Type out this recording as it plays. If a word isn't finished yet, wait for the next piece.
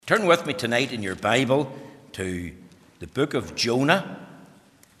Turn with me tonight in your Bible to the book of Jonah.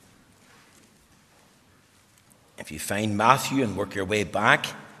 If you find Matthew and work your way back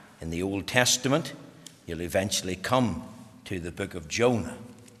in the Old Testament, you'll eventually come to the book of Jonah.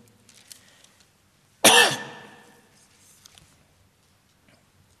 And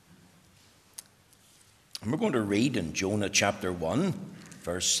we're going to read in Jonah chapter 1,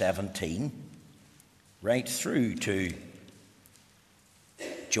 verse 17, right through to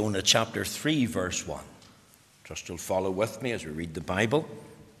Jonah chapter 3, verse 1. Trust you'll follow with me as we read the Bible.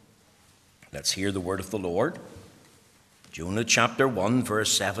 Let's hear the word of the Lord. Jonah chapter 1, verse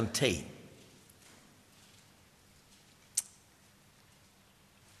 17.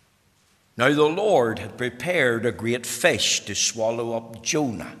 Now the Lord had prepared a great fish to swallow up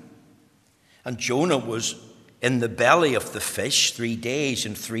Jonah. And Jonah was in the belly of the fish 3 days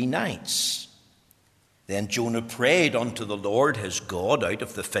and 3 nights. Then Jonah prayed unto the Lord his God out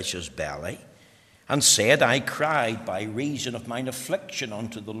of the fish's belly, and said, I cried by reason of mine affliction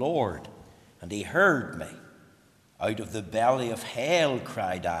unto the Lord, and he heard me. Out of the belly of hell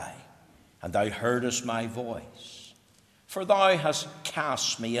cried I, and thou heardest my voice. For thou hast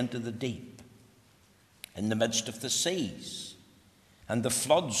cast me into the deep, in the midst of the seas, and the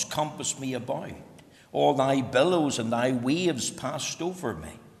floods compassed me about. All thy billows and thy waves passed over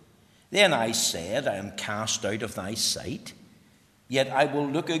me. Then I said, I am cast out of thy sight, yet I will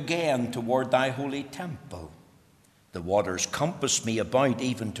look again toward thy holy temple. The waters compassed me about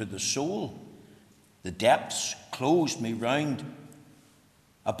even to the soul. The depths closed me round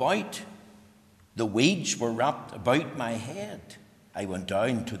about. The weeds were wrapped about my head. I went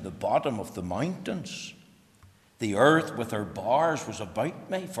down to the bottom of the mountains. The earth with her bars was about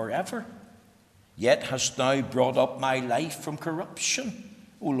me forever. Yet hast thou brought up my life from corruption,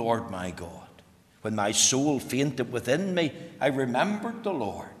 O Lord my God. When my soul fainted within me, I remembered the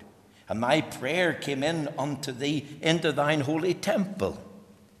Lord, and my prayer came in unto thee into thine holy temple.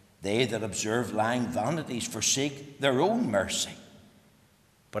 They that observe lying vanities forsake their own mercy.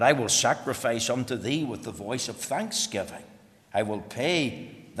 But I will sacrifice unto thee with the voice of thanksgiving. I will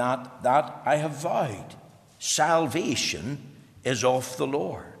pay that I have vowed. Salvation is of the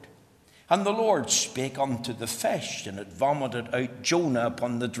Lord. And the Lord spake unto the fish, and it vomited out Jonah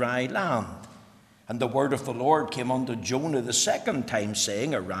upon the dry land. And the word of the Lord came unto Jonah the second time,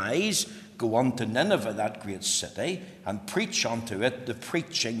 saying, Arise, go unto Nineveh, that great city, and preach unto it the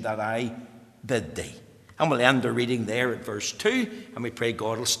preaching that I bid thee. And we'll end the reading there at verse 2, and we pray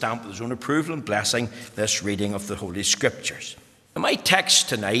God will stamp with his own approval and blessing this reading of the Holy Scriptures. Now, my text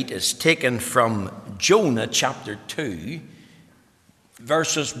tonight is taken from Jonah chapter 2,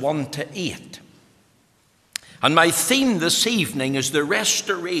 verses 1 to 8. And my theme this evening is the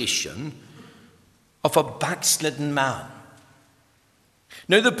restoration of a backslidden man.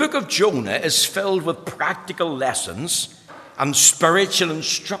 Now, the book of Jonah is filled with practical lessons and spiritual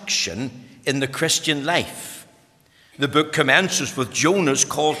instruction in the Christian life. The book commences with Jonah's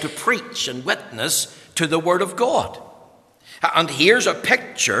call to preach and witness to the word of God. And here's a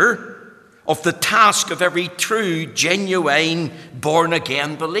picture of the task of every true, genuine,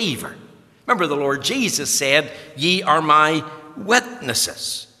 born-again believer. Remember, the Lord Jesus said, Ye are my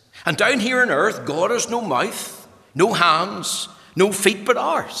witnesses. And down here on earth, God has no mouth, no hands, no feet but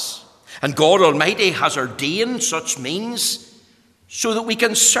ours. And God Almighty has ordained such means so that we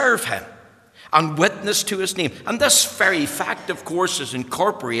can serve him and witness to his name. And this very fact, of course, is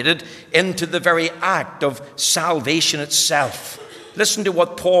incorporated into the very act of salvation itself. Listen to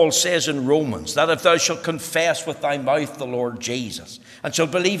what Paul says in Romans, that if thou shalt confess with thy mouth the Lord Jesus, and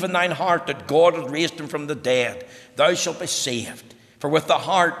shalt believe in thine heart that God hath raised him from the dead, thou shalt be saved. For with the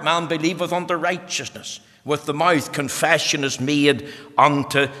heart man believeth unto righteousness, with the mouth confession is made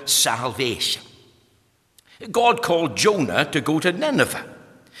unto salvation. God called Jonah to go to Nineveh.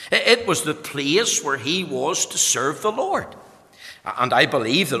 It was the place where he was to serve the Lord. And I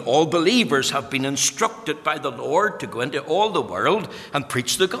believe that all believers have been instructed by the Lord to go into all the world and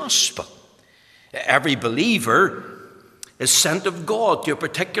preach the gospel. Every believer is sent of God to a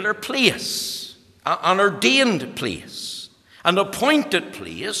particular place, an ordained place, an appointed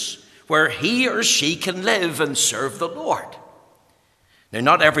place where he or she can live and serve the Lord. Now,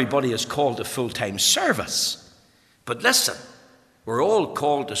 not everybody is called to full-time service, but listen, we're all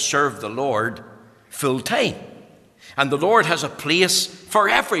called to serve the Lord full-time. And the Lord has a place for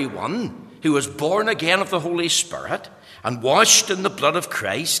everyone who is born again of the Holy Spirit and washed in the blood of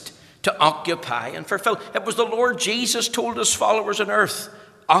Christ to occupy and fulfill. It was the Lord Jesus told his followers on earth,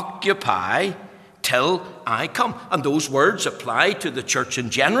 occupy till I come. And those words apply to the church in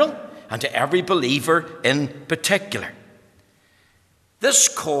general and to every believer in particular. This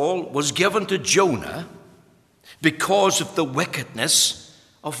call was given to Jonah because of the wickedness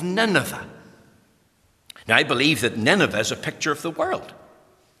of Nineveh. Now, I believe that Nineveh is a picture of the world.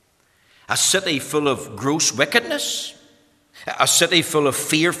 A city full of gross wickedness, a city full of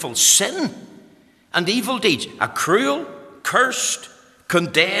fearful sin and evil deeds, a cruel, cursed,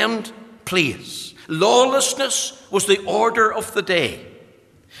 condemned place. Lawlessness was the order of the day.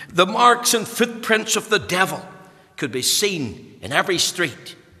 The marks and footprints of the devil could be seen in every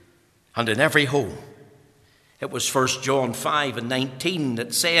street and in every home. It was 1 John 5:19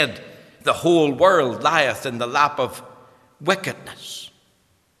 that said, "The whole world lieth in the lap of wickedness."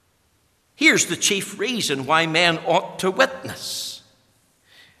 Here's the chief reason why men ought to witness.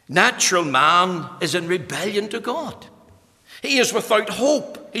 Natural man is in rebellion to God. He is without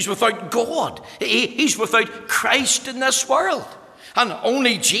hope. He's without God. He's without Christ in this world. And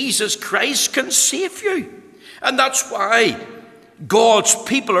only Jesus Christ can save you. And that's why God's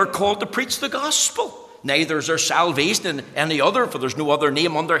people are called to preach the gospel. Neither is there salvation in any other, for there's no other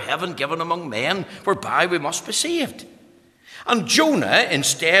name under heaven given among men whereby we must be saved. And Jonah,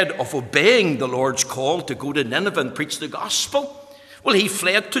 instead of obeying the Lord's call to go to Nineveh and preach the gospel, well, he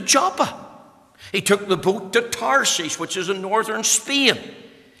fled to Joppa. He took the boat to Tarshish, which is in northern Spain.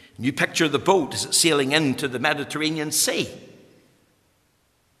 And you picture the boat as it's sailing into the Mediterranean Sea.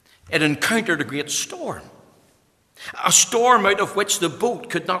 It encountered a great storm. A storm out of which the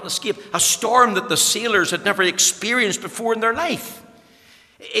boat could not escape. A storm that the sailors had never experienced before in their life.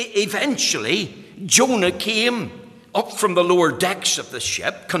 Eventually, Jonah came up from the lower decks of the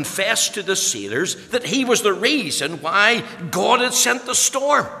ship, confessed to the sailors that he was the reason why God had sent the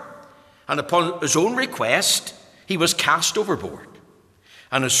storm. And upon his own request, he was cast overboard.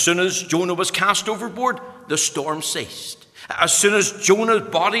 And as soon as Jonah was cast overboard, the storm ceased. As soon as Jonah's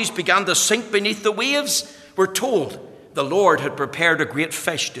bodies began to sink beneath the waves, we're told the Lord had prepared a great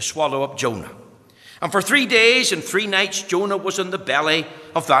fish to swallow up Jonah. And for 3 days and 3 nights, Jonah was in the belly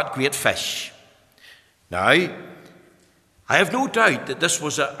of that great fish. Now, I have no doubt that this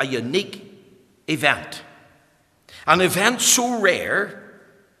was a unique event. An event so rare,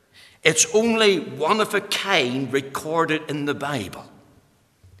 it's only one of a kind recorded in the Bible.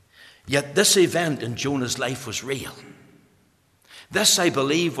 Yet this event in Jonah's life was real. This, I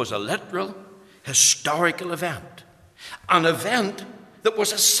believe, was a literal, historical event. An event that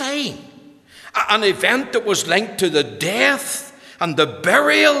was a sign. An event that was linked to the death and the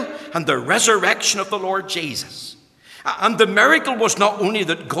burial and the resurrection of the Lord Jesus. And the miracle was not only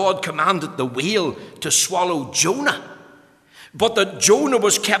that God commanded the whale to swallow Jonah, but that Jonah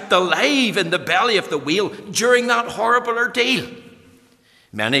was kept alive in the belly of the whale during that horrible ordeal.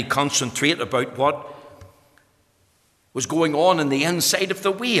 Many concentrate about what was going on in the inside of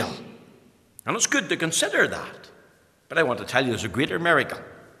the whale. And it's good to consider that. But I want to tell you there's a greater miracle.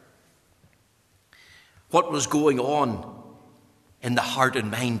 What was going on in the heart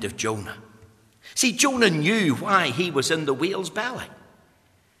and mind of Jonah? See, Jonah knew why he was in the whale's belly.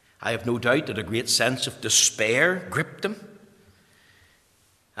 I have no doubt that a great sense of despair gripped him.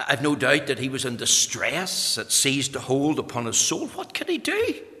 I have no doubt that he was in distress that seized a hold upon his soul. What could he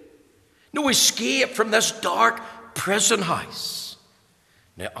do? No escape from this dark prison house.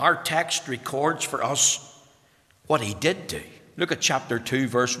 Now, our text records for us what he did do. Look at chapter 2,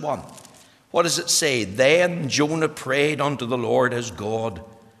 verse 1. What does it say? Then Jonah prayed unto the Lord his God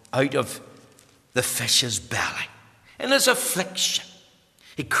out of the fish's belly. In his affliction,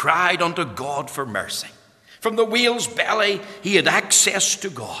 he cried unto God for mercy. From the whale's belly, he had access to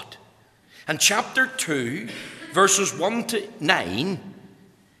God. And chapter 2, verses 1 to 9,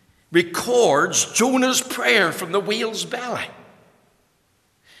 records Jonah's prayer from the whale's belly.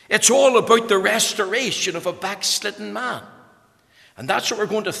 It's all about the restoration of a backslidden man. And that's what we're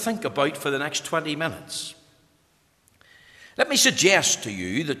going to think about for the next 20 minutes. Let me suggest to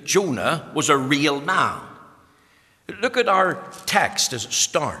you that Jonah was a real man. Look at our text as it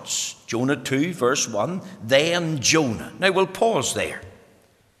starts. Jonah 2, verse 1. Then Jonah. Now we'll pause there.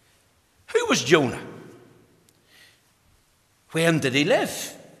 Who was Jonah? When did he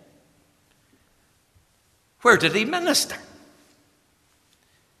live? Where did he minister?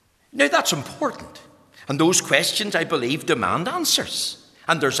 Now that's important. And those questions, I believe, demand answers.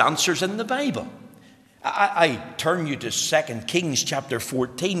 And there's answers in the Bible. I turn you to 2 Kings chapter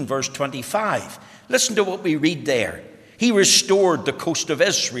 14, verse 25. Listen to what we read there. He restored the coast of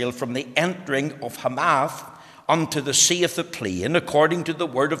Israel from the entering of Hamath unto the sea of the plain, according to the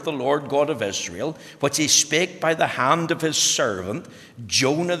word of the Lord God of Israel, which he spake by the hand of his servant,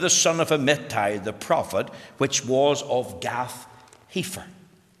 Jonah the son of Amittai the prophet, which was of Gath Hepher.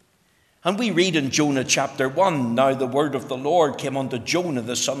 And we read in Jonah chapter 1, now the word of the Lord came unto Jonah,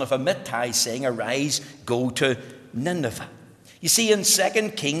 the son of Amittai, saying, arise, go to Nineveh. You see, in 2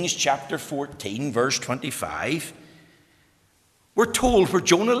 Kings chapter 14, verse 25, we're told where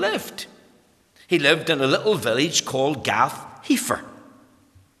Jonah lived. He lived in a little village called Gath-Hepher,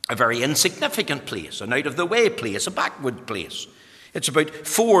 a very insignificant place, an out-of-the-way place, a backwood place. It's about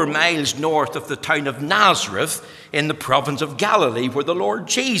 4 miles north of the town of Nazareth in the province of Galilee, where the Lord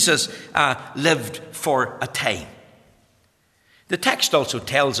Jesus lived for a time. The text also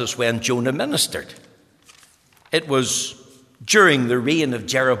tells us when Jonah ministered. It was during the reign of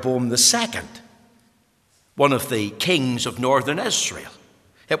Jeroboam II, one of the kings of northern Israel.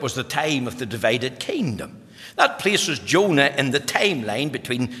 It was the time of the divided kingdom. That places Jonah in the timeline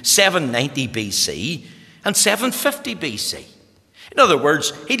between 790 BC and 750 BC. In other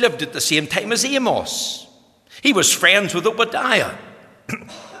words, he lived at the same time as Amos. He was friends with Obadiah.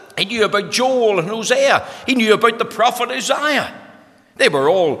 He knew about Joel and Hosea. He knew about the prophet Isaiah. They were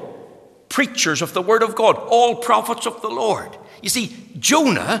all preachers of the word of God, all prophets of the Lord. You see,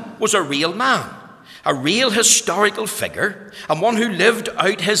 Jonah was a real man, a real historical figure, and one who lived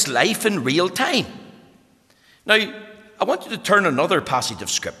out his life in real time. Now, I want you to turn another passage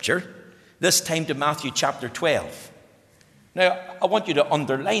of Scripture, this time to Matthew chapter 12. Now, I want you to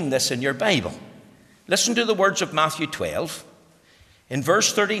underline this in your Bible. Listen to the words of Matthew 12. In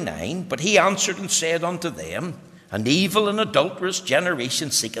verse 39, but he answered and said unto them, an evil and adulterous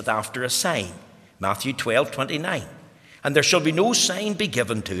generation seeketh after a sign. Matthew 12:29. And there shall be no sign be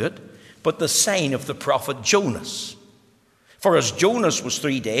given to it, but the sign of the prophet Jonas. For as Jonas was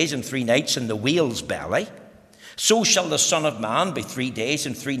 3 days and 3 nights in the whale's belly, so shall the Son of Man be 3 days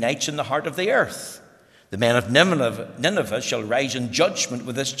and 3 nights in the heart of the earth. The men of Nineveh shall rise in judgment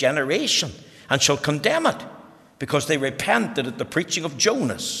with this generation, and shall condemn it, because they repented at the preaching of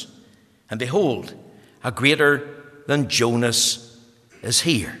Jonas. And behold, a greater than Jonas is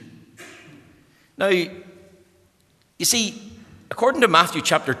here. Now, you see, according to Matthew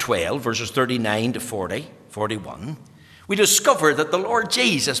chapter 12, verses 39 to 41, we discover that the Lord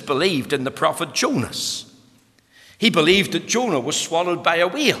Jesus believed in the prophet Jonas. He believed that Jonah was swallowed by a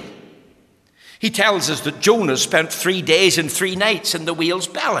whale. He tells us that Jonah spent 3 days and 3 nights in the whale's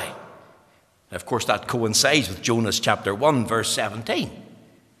belly. Of course, that coincides with Jonas chapter 1, verse 17.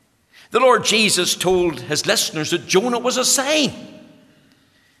 The Lord Jesus told his listeners that Jonah was a sign.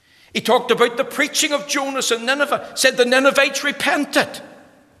 He talked about the preaching of Jonas in Nineveh, said the Ninevites repented.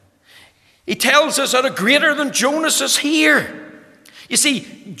 He tells us that a greater than Jonas is here. You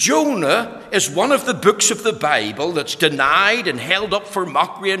see, Jonah is one of the books of the Bible that's denied and held up for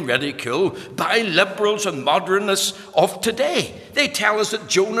mockery and ridicule by liberals and modernists of today. They tell us that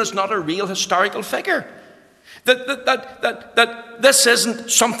Jonah's not a real historical figure. That this isn't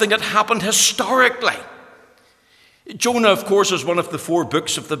something that happened historically. Jonah, of course, is one of the 4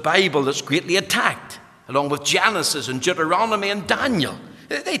 books of the Bible that's greatly attacked, along with Genesis and Deuteronomy and Daniel.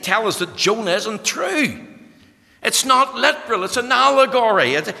 They tell us that Jonah isn't true. It's not literal. It's an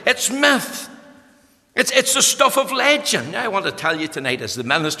allegory. It's myth. It's the stuff of legend. Now, I want to tell you tonight, as the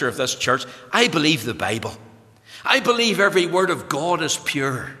minister of this church, I believe the Bible. I believe every word of God is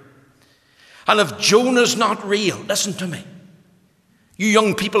pure. And if Jonah's not real, listen to me. You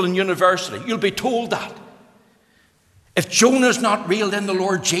young people in university, you'll be told that. If Jonah's not real, then the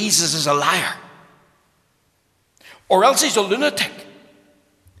Lord Jesus is a liar. Or else he's a lunatic.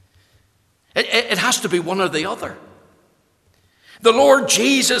 It has to be one or the other. The Lord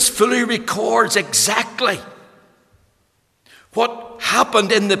Jesus fully records exactly what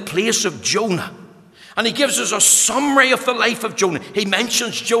happened in the place of Jonah. And he gives us a summary of the life of Jonah. He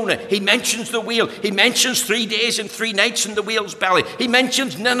mentions Jonah. He mentions the whale. He mentions 3 days and 3 nights in the whale's belly. He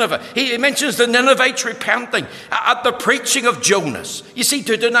mentions Nineveh. He mentions the Ninevites repenting at the preaching of Jonas. You see,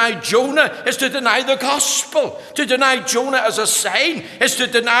 to deny Jonah is to deny the gospel. To deny Jonah as a sign is to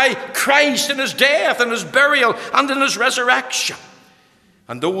deny Christ in his death and his burial and in his resurrection.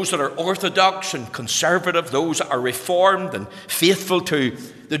 And those that are orthodox and conservative, those that are reformed and faithful to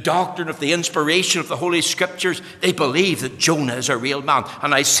the doctrine of the inspiration of the Holy Scriptures, they believe that Jonah is a real man.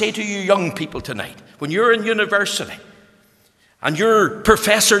 And I say to you young people tonight, when you're in university and your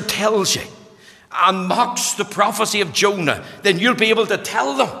professor tells you and mocks the prophecy of Jonah, then you'll be able to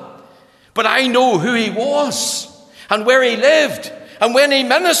tell them, but I know who he was and where he lived and when he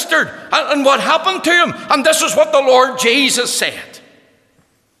ministered and what happened to him. And this is what the Lord Jesus said.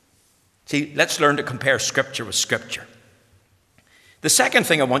 See, let's learn to compare Scripture with Scripture. The second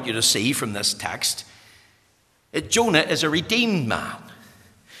thing I want you to see from this text is Jonah is a redeemed man.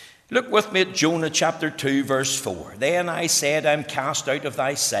 Look with me at Jonah chapter 2, verse 4. Then I said, I am cast out of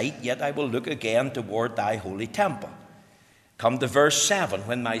thy sight, yet I will look again toward thy holy temple. Come to verse 7.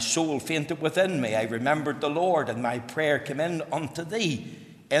 When my soul fainted within me, I remembered the Lord, and my prayer came in unto thee,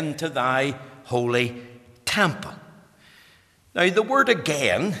 into thy holy temple. Now, the word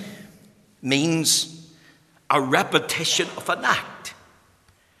again means a repetition of an act.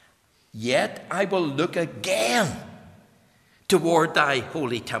 Yet I will look again toward thy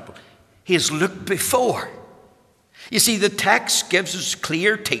holy temple. He has looked before. You see, the text gives us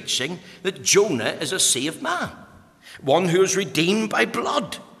clear teaching that Jonah is a saved man, one who is redeemed by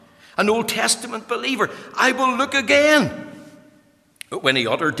blood, an Old Testament believer. I will look again. But when he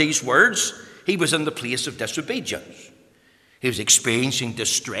uttered these words, he was in the place of disobedience. He was experiencing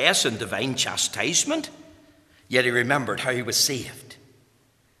distress and divine chastisement, yet he remembered how he was saved.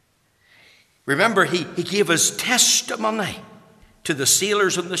 Remember, he gave his testimony to the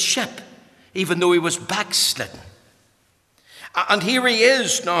sailors on the ship, even though he was backslidden. And here he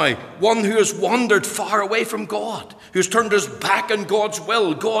is now, one who has wandered far away from God, who's turned his back on God's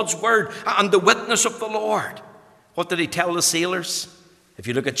will, God's word, and the witness of the Lord. What did he tell the sailors? If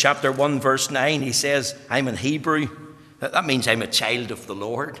you look at chapter 1, verse 9, he says, I'm in Hebrew. That means I'm a child of the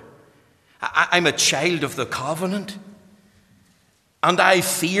Lord. I'm a child of the covenant. And I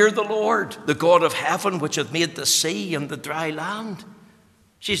fear the Lord, the God of heaven, which hath made the sea and the dry land.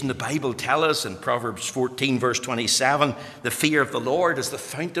 She's in the Bible tell us in Proverbs 14, verse 27, the fear of the Lord is the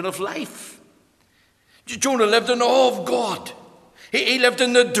fountain of life. Jonah lived in awe of God. He lived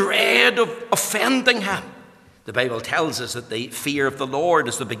in the dread of offending him. The Bible tells us that the fear of the Lord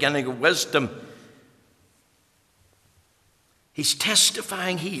is the beginning of wisdom. He's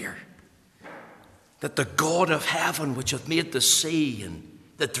testifying here that the God of heaven, which hath made the sea and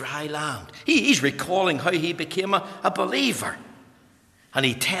the dry land, he's recalling how he became a believer. And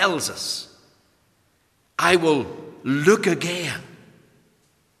he tells us, I will look again.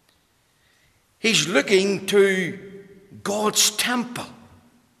 He's looking to God's temple.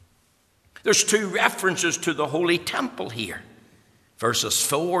 There's two references to the holy temple here. Verses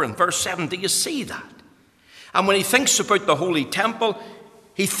 4 and verse 7. Do you see that? And when he thinks about the holy temple,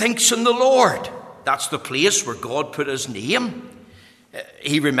 he thinks in the Lord. That's the place where God put his name.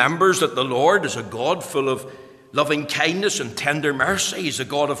 He remembers that the Lord is a God full of loving kindness and tender mercy. He's a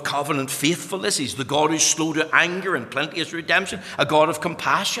God of covenant faithfulness. He's the God who's slow to anger and plenteous redemption, a God of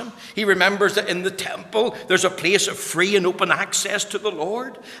compassion. He remembers that in the temple there's a place of free and open access to the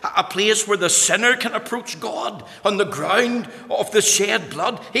Lord, a place where the sinner can approach God on the ground of the shed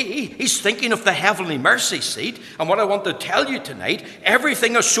blood. He's thinking of the heavenly mercy seat. And what I want to tell you tonight,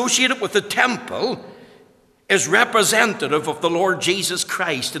 everything associated with the temple is representative of the Lord Jesus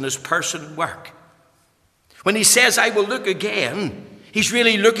Christ and his person and work. When he says, I will look again, he's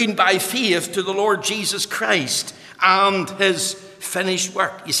really looking by faith to the Lord Jesus Christ and his finished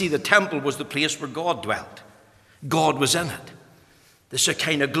work. You see, the temple was the place where God dwelt. God was in it. The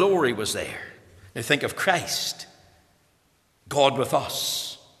Shekinah glory was there. Now think of Christ, God with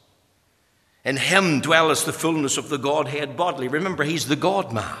us. In him dwelleth the fullness of the Godhead bodily. Remember, he's the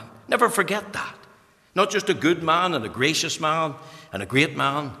God-man. Never forget that. Not just a good man and a gracious man and a great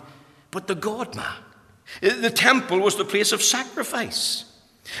man, but the God-man. The temple was the place of sacrifice.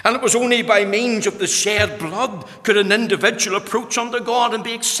 And it was only by means of the shed blood could an individual approach unto God and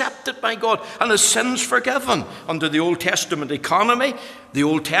be accepted by God and his sins forgiven. Under the Old Testament economy, the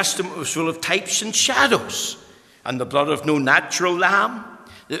Old Testament was full of types and shadows. And the blood of no natural lamb,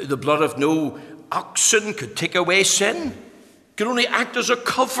 the blood of no oxen could take away sin. Could only act as a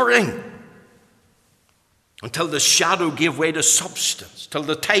covering until the shadow gave way to substance, till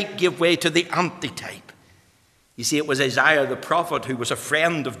the type gave way to the antitype. You see, it was Isaiah the prophet who was a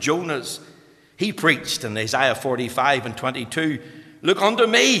friend of Jonah's. He preached in Isaiah 45 and 22, look unto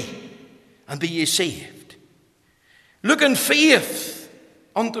me and be ye saved. Look in faith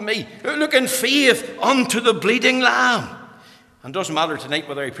unto me. Look in faith unto the bleeding lamb. And it doesn't matter tonight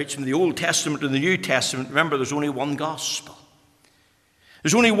whether I preach from the Old Testament or the New Testament. Remember, there's only one gospel.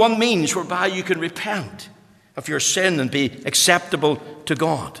 There's only one means whereby you can repent of your sin and be acceptable to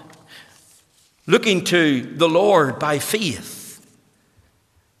God. Looking to the Lord by faith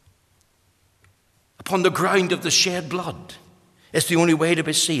upon the ground of the shed blood. It's the only way to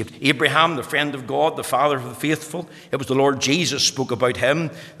be saved. Abraham, the friend of God, the father of the faithful, it was the Lord Jesus spoke about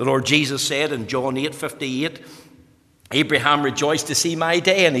him. The Lord Jesus said in John 8:58, Abraham rejoiced to see my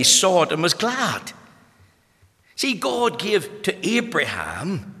day, and he saw it and was glad. See, God gave to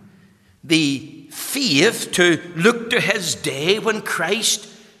Abraham the faith to look to his day when Christ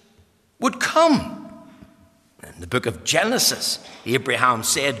would come. In the book of Genesis, Abraham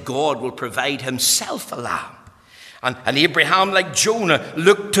said God will provide himself a lamb. And Abraham, like Jonah,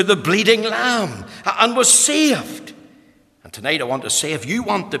 looked to the bleeding lamb and was saved. And tonight I want to say, if you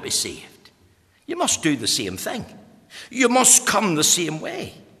want to be saved, you must do the same thing. You must come the same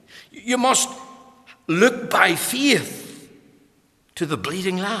way. You must look by faith to the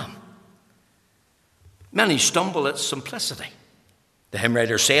bleeding lamb. Many stumble at simplicity. The hymn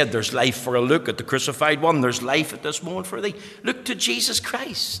writer said, there's life for a look at the crucified one. There's life at this moment for thee. Look to Jesus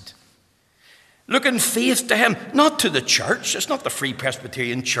Christ. Look in faith to him, not to the church. It's not the Free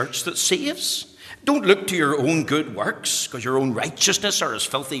Presbyterian Church that saves. Don't look to your own good works, because your own righteousness are as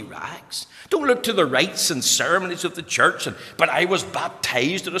filthy rags. Don't look to the rites and ceremonies of the church. But I was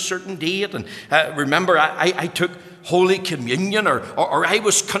baptized at a certain date, and remember, I took Holy Communion, or I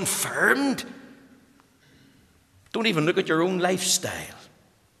was confirmed. Don't even look at your own lifestyle.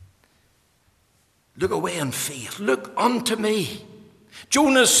 Look away in faith. Look unto me.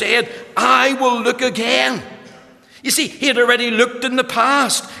 Jonah said, I will look again. You see, he had already looked in the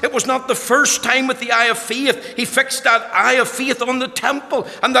past. It was not the first time with the eye of faith. He fixed that eye of faith on the temple,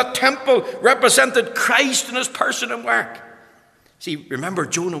 and that temple represented Christ in his person and work. See, remember,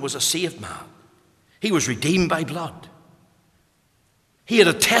 Jonah was a saved man. He was redeemed by blood. He had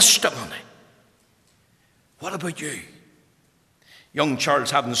a testimony. What about you? Young Charles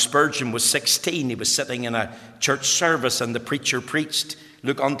Haddon Spurgeon was 16. He was sitting in a church service and the preacher preached,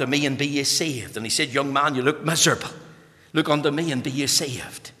 look unto me and be ye saved. And he said, young man, you look miserable. Look unto me and be ye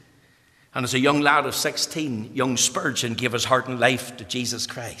saved. And as a young lad of 16, young Spurgeon gave his heart and life to Jesus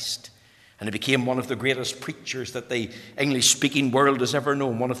Christ. And he became one of the greatest preachers that the English-speaking world has ever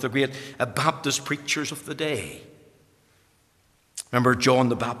known, one of the great Baptist preachers of the day. Remember, John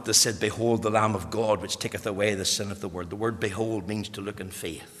the Baptist said, behold the Lamb of God, which taketh away the sin of the world. The word behold means to look in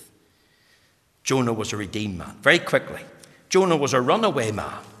faith. Jonah was a redeemed man. Very quickly, Jonah was a runaway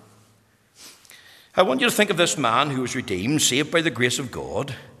man. I want you to think of this man who was redeemed, saved by the grace of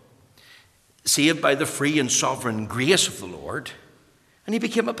God, saved by the free and sovereign grace of the Lord, and he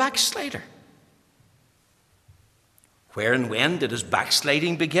became a backslider. Where and when did his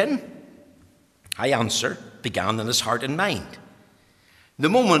backsliding begin? I answer, began in his heart and mind. The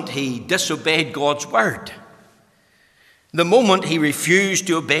moment he disobeyed God's word, the moment he refused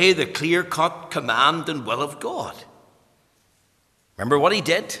to obey the clear-cut command and will of God. Remember what he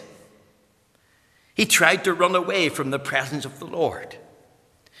did? He tried to run away from the presence of the Lord.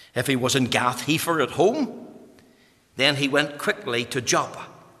 If he was in Gath-Hepher at home, then he went quickly to Joppa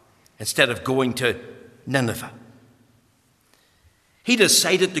instead of going to Nineveh. He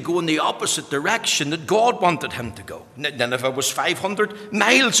decided to go in the opposite direction that God wanted him to go. Nineveh was 500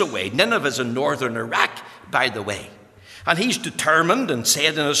 miles away. Nineveh is in northern Iraq, by the way. And he's determined and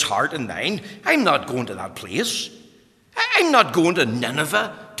said in his heart and mind, I'm not going to that place. I'm not going to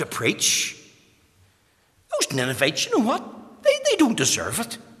Nineveh to preach. Those Ninevites, you know what? They don't deserve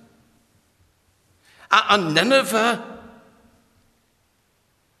it. And Nineveh,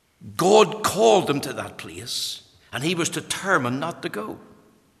 God called him to that place. And he was determined not to go.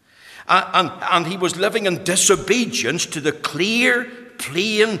 And he was living in disobedience to the clear,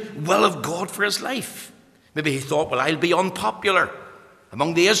 plain will of God for his life. Maybe he thought, well, I'll be unpopular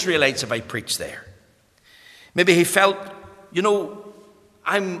among the Israelites if I preach there. Maybe he felt, you know,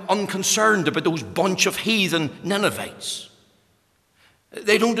 I'm unconcerned about those bunch of heathen Ninevites.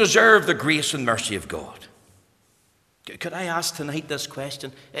 They don't deserve the grace and mercy of God. Could I ask tonight this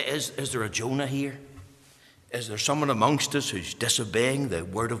question? Is there a Jonah here? Is there someone amongst us who's disobeying the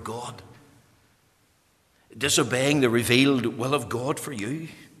word of God? Disobeying the revealed will of God for you?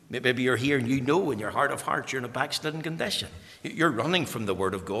 Maybe you're here and you know in your heart of hearts you're in a backslidden condition. You're running from the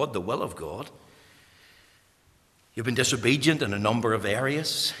word of God, the will of God. You've been disobedient in a number of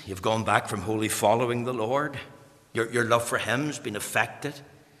areas. You've gone back from wholly following the Lord. Your love for him has been affected.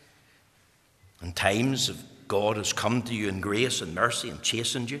 And times of God has come to you in grace and mercy and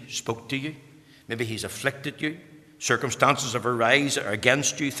chastened you, spoke to you. Maybe he's afflicted you. Circumstances have arisen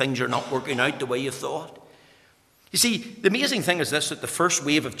against you. Things are not working out the way you thought. You see, the amazing thing is this, that the first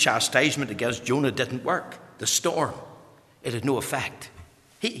wave of chastisement against Jonah didn't work. The storm, it had no effect.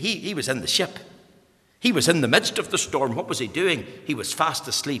 He was in the ship. He was in the midst of the storm. What was he doing? He was fast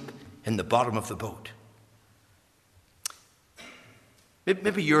asleep in the bottom of the boat.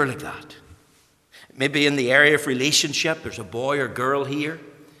 Maybe you're like that. Maybe in the area of relationship, there's a boy or girl here,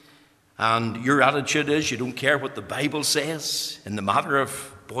 and your attitude is you don't care what the Bible says in the matter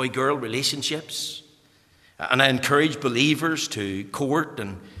of boy-girl relationships. And I encourage believers to court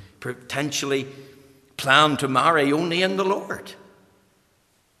and potentially plan to marry only in the Lord.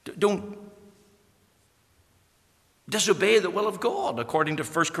 Don't Disobey the will of God, according to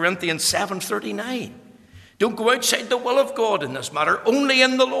 1 Corinthians 7:39. Don't go outside the will of God in this matter, only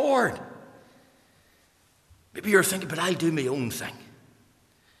in the Lord. Maybe you're thinking, but I'll do my own thing.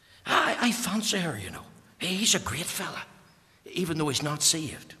 I fancy her, you know. He's a great fella, even though he's not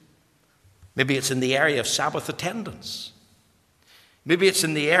saved. Maybe it's in the area of Sabbath attendance. Maybe it's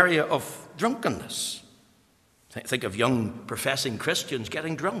in the area of drunkenness. Think of young professing Christians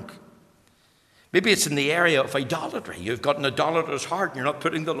getting drunk. Maybe it's in the area of idolatry. You've got an idolatrous heart and you're not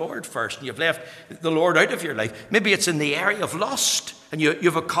putting the Lord first and you've left the Lord out of your life. Maybe it's in the area of lust and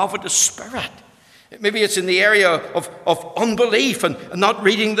you've a covetous spirit. Maybe it's in the area of unbelief and not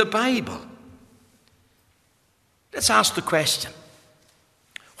reading the Bible. Let's ask the question,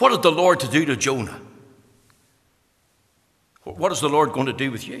 what did the Lord to do to Jonah? What is the Lord going to do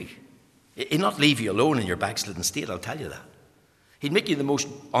with you? He'll not leave you alone in your backslidden state, I'll tell you that. He'd make you the most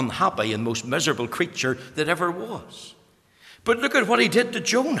unhappy and most miserable creature that ever was. But look at what he did to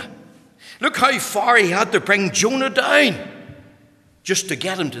Jonah. Look how far he had to bring Jonah down just to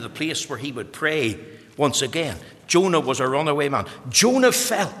get him to the place where he would pray once again. Jonah was a runaway man. Jonah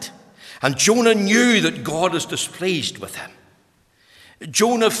felt, and Jonah knew that God is displeased with him.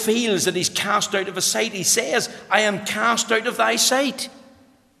 Jonah feels that he's cast out of his sight. He says, I am cast out of thy sight.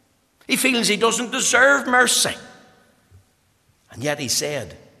 He feels he doesn't deserve mercy. And yet he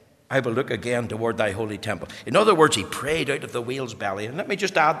said, I will look again toward thy holy temple. In other words, he prayed out of the whale's belly. And let me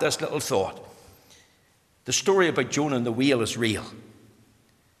just add this little thought. The story about Jonah and the whale is real.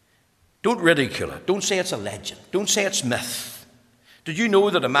 Don't ridicule it. Don't say it's a legend. Don't say it's myth. Did you know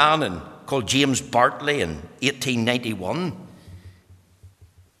that a man called James Bartley in 1891,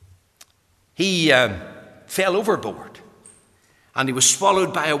 he fell overboard and he was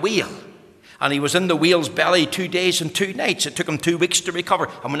swallowed by a whale. And he was in the whale's belly 2 days and 2 nights. It took him 2 weeks to recover.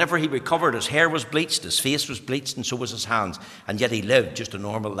 And whenever he recovered, his hair was bleached, his face was bleached, and so was his hands. And yet he lived just a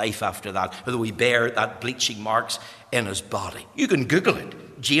normal life after that, although he bare that bleaching marks in his body. You can Google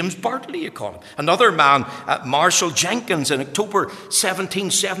it. James Bartley, you call him. Another man, Marshall Jenkins, in October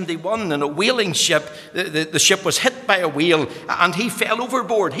 1771, in a whaling ship. The ship was hit by a whale, and he fell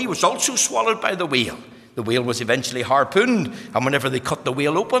overboard. He was also swallowed by the whale. The whale was eventually harpooned, and whenever they cut the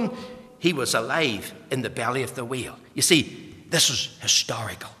whale open, he was alive in the belly of the whale. You see, this is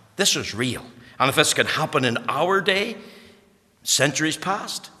historical. This is real. And if this can happen in our day, centuries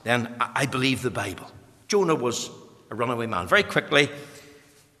past, then I believe the Bible. Jonah was a runaway man. Very quickly,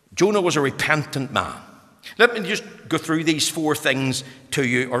 Jonah was a repentant man. Let me just go through these 4 things to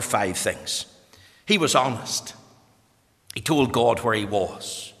you, or 5 things. He was honest. He told God where he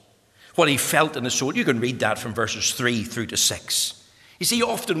was, what he felt in his soul. You can read that from verses 3 through to 6. You see,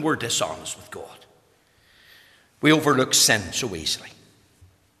 often we're dishonest with God. We overlook sin so easily.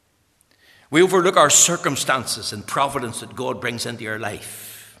 We overlook our circumstances and providence that God brings into our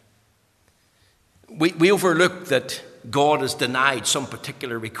life. We overlook that God has denied some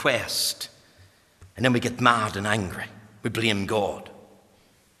particular request, and then we get mad and angry. We blame God.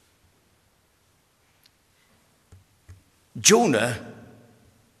 Jonah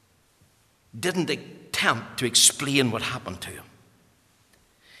didn't attempt to explain what happened to him.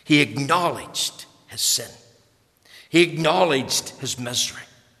 He acknowledged his sin. He acknowledged his misery.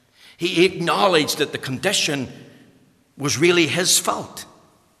 He acknowledged that the condition was really his fault.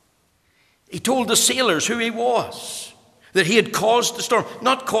 He told the sailors who he was, that he had caused the storm,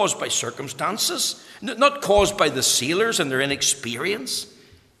 not caused by circumstances, not caused by the sailors and their inexperience.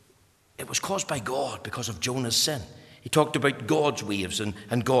 It was caused by God because of Jonah's sin. He talked about God's waves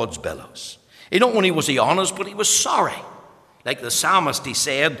and God's billows. Not only was he honest, but he was sorry. Like the psalmist, he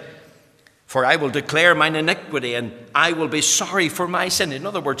said, for I will declare mine iniquity and I will be sorry for my sin. In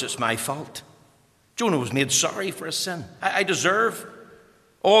other words, it's my fault. Jonah was made sorry for his sin. I deserve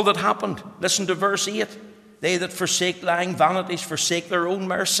all that happened. Listen to verse 8. They that forsake lying vanities forsake their own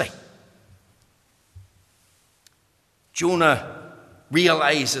mercy. Jonah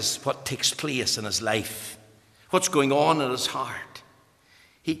realizes what takes place in his life, what's going on in his heart.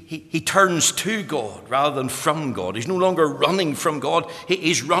 He turns to God rather than from God. He's no longer running from God.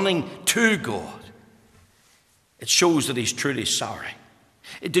 He's running to God. It shows that he's truly sorry.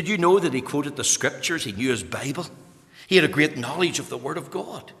 Did you know that he quoted the scriptures? He knew his Bible. He had a great knowledge of the Word of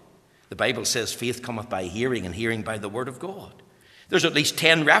God. The Bible says faith cometh by hearing, and hearing by the Word of God. There's at least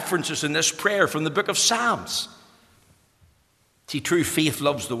 10 references in this prayer from the book of Psalms. See, true faith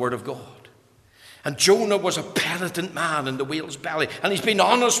loves the Word of God. And Jonah was a penitent man in the whale's belly, and he's been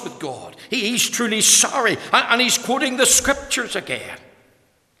honest with God. He's truly sorry, and he's quoting the scriptures again.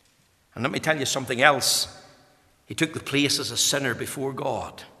 And let me tell you something else. He took the place as a sinner before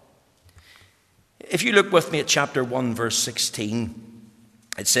God. If you look with me at chapter 1, verse 16,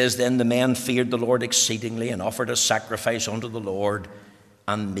 it says, "Then the men feared the Lord exceedingly and offered a sacrifice unto the Lord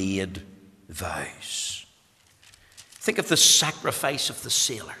and made vows." Think of the sacrifice of the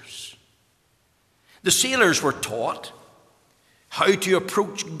sailors. The sailors were taught how to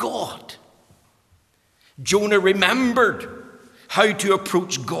approach God. Jonah remembered how to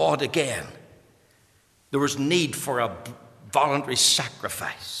approach God again. There was need for a voluntary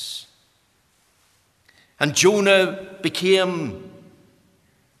sacrifice. And Jonah became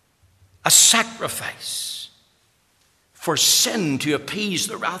a sacrifice for sin to appease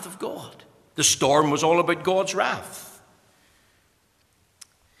the wrath of God. The storm was all about God's wrath.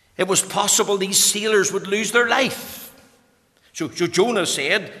 It was possible these sailors would lose their life. So Jonah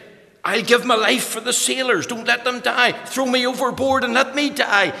said, "I'll give my life for the sailors. Don't let them die. Throw me overboard and let me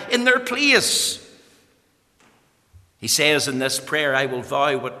die in their place." He says in this prayer, I will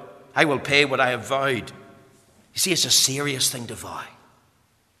pay what I have vowed. You see, it's a serious thing to vow.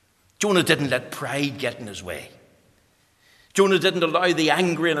 Jonah didn't let pride get in his way. Jonah didn't allow the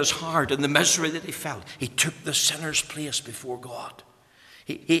anger in his heart and the misery that he felt. He took the sinner's place before God.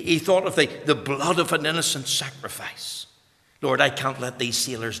 He thought of the blood of an innocent sacrifice. Lord, I can't let these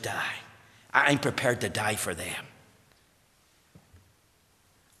sailors die. I'm prepared to die for them.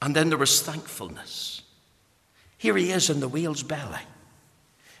 And then there was thankfulness. Here he is in the whale's belly.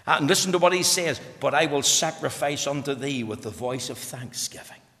 And listen to what he says, "But I will sacrifice unto thee with the voice of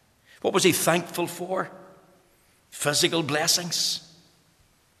thanksgiving." What was he thankful for? Physical blessings.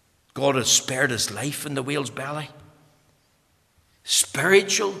 God had spared his life in the whale's belly.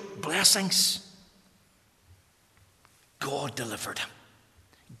 Spiritual blessings. God delivered him.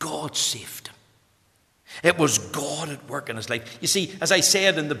 God saved him. It was God at work in his life. You see, as I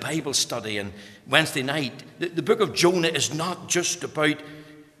said in the Bible study on Wednesday night, the book of Jonah is not just about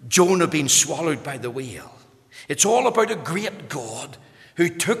Jonah being swallowed by the whale. It's all about a great God who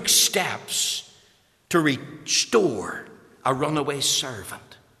took steps to restore a runaway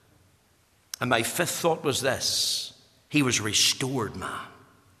servant. And my fifth thought was this: he was a restored man.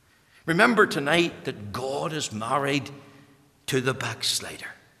 Remember tonight that God is married to the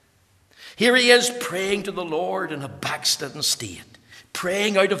backslider. Here he is praying to the Lord in a backslidden state,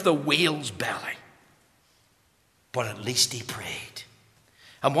 praying out of the whale's belly. But at least he prayed.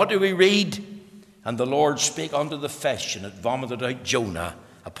 And what do we read? "And the Lord spake unto the fish, and it vomited out Jonah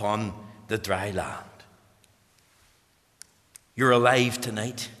upon the dry land." You're alive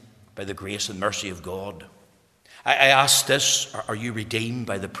tonight by the grace and mercy of God. I ask this: are you redeemed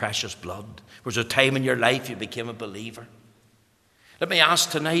by the precious blood? Was there a time in your life you became a believer? Let me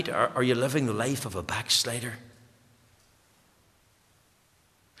ask tonight, are you living the life of a backslider?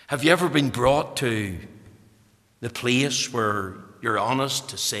 Have you ever been brought to the place where you're honest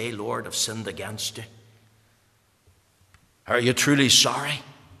to say, "Lord, I've sinned against you"? Are you truly sorry?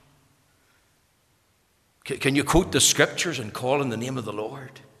 Can you quote the scriptures and call in the name of the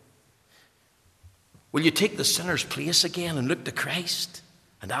Lord? Will you take the sinner's place again and look to Christ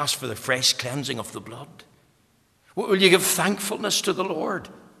and ask for the fresh cleansing of the blood? Will you give thankfulness to the Lord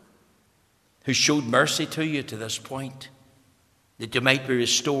who showed mercy to you to this point, that you might be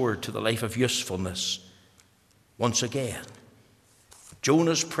restored to the life of usefulness once again?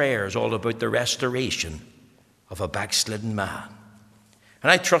 Jonah's prayer is all about the restoration of a backslidden man. And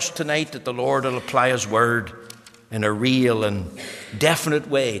I trust tonight that the Lord will apply his word in a real and definite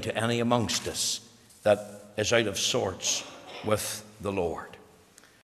way to any amongst us that is out of sorts with the Lord.